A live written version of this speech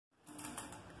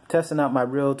testing out my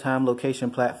real-time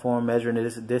location platform, measuring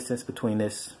the distance between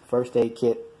this first aid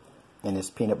kit and this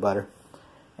peanut butter.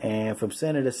 And from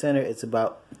center to center, it's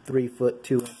about 3 foot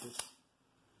 2 inches.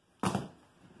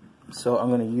 So I'm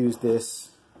going to use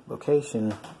this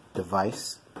location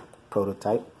device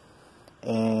prototype,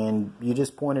 and you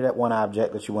just point it at one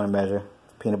object that you want to measure,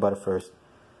 peanut butter first,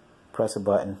 press a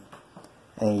button,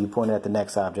 and you point it at the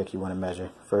next object you want to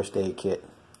measure, first aid kit,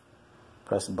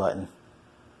 press a button,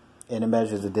 and it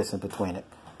measures the distance between it.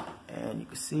 And you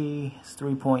can see it's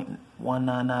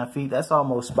 3.199 feet. That's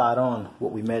almost spot on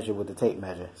what we measured with the tape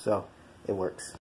measure, so it works.